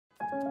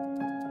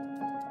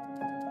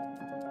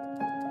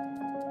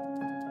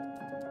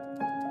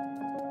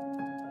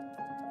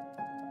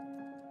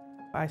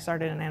I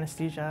started in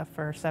anesthesia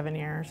for 7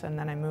 years, and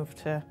then I moved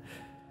to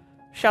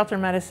shelter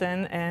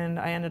medicine, and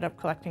I ended up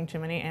collecting too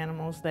many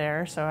animals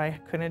there, so I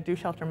couldn't do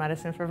shelter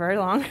medicine for very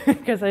long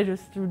because I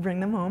just would bring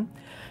them home.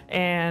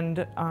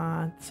 And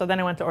so then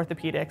I went to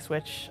orthopedics,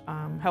 which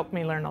helped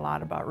me learn a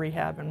lot about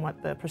rehab and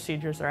what the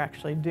procedures are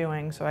actually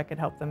doing so I could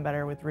help them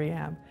better with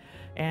rehab.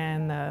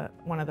 And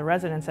one of the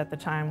residents at the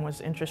time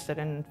was interested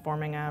in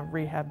forming a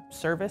rehab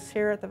service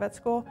here at the vet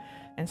school,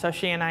 and so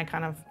she and I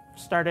kind of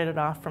started it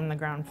off from the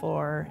ground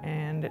floor,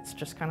 and it's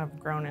just kind of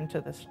grown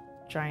into this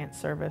giant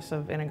service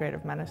of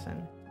integrative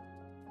medicine.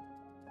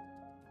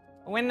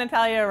 When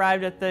Natalia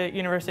arrived at the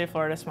University of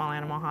Florida Small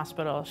Animal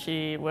Hospital,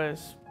 she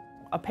was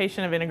a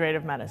patient of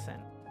integrative medicine.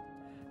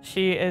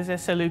 She is a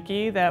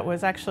Saluki that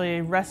was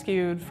actually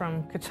rescued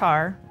from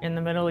Qatar in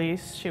the Middle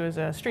East. She was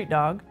a street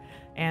dog,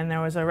 and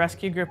there was a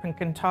rescue group in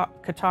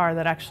Qatar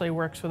that actually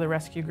works with a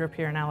rescue group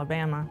here in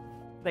Alabama.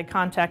 They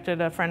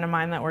contacted a friend of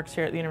mine that works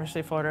here at the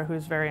University of Florida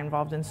who's very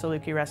involved in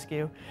Saluki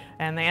rescue,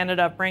 and they ended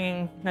up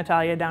bringing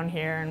Natalia down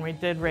here, and we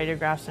did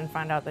radiographs and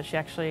found out that she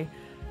actually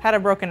had a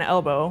broken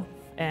elbow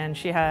and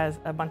she has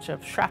a bunch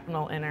of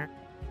shrapnel in her.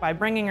 By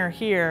bringing her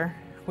here,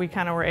 we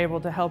kind of were able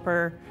to help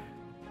her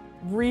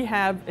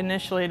rehab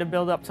initially to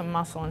build up some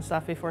muscle and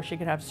stuff before she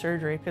could have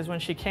surgery, because when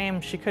she came,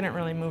 she couldn't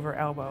really move her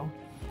elbow.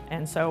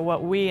 And so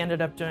what we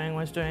ended up doing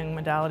was doing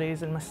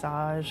modalities and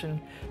massage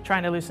and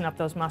trying to loosen up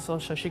those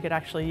muscles so she could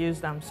actually use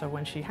them, so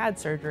when she had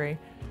surgery,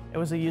 it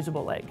was a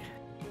usable leg.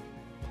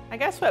 I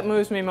guess what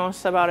moves me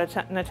most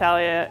about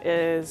Natalia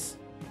is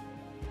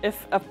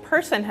if a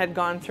person had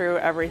gone through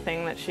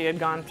everything that she had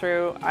gone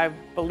through, I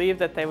believe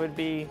that they would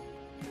be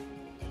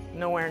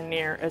nowhere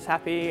near as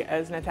happy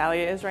as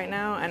Natalia is right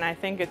now, and I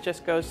think it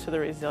just goes to the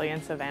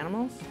resilience of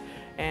animals,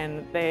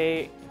 and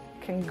they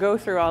can go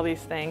through all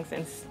these things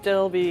and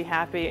still be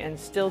happy and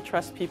still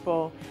trust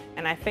people,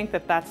 and I think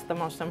that that's the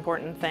most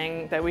important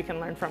thing that we can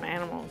learn from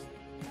animals.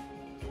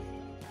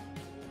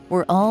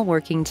 We're all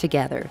working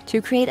together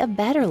to create a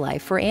better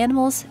life for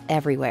animals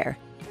everywhere.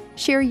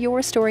 Share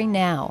your story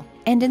now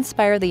and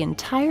inspire the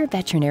entire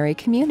veterinary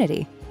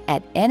community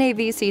at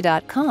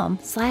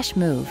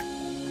navc.com/move.